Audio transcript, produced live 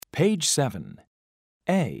Page 7.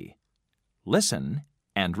 A. Listen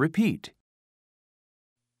and repeat.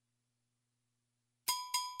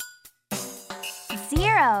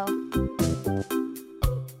 0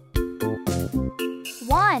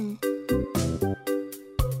 1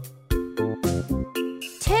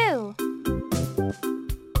 2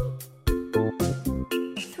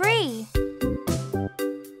 3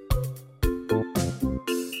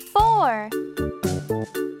 4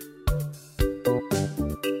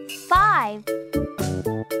 5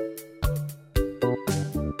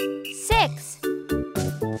 6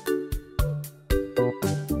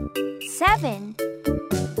 7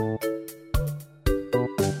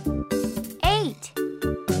 8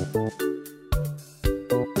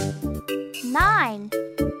 9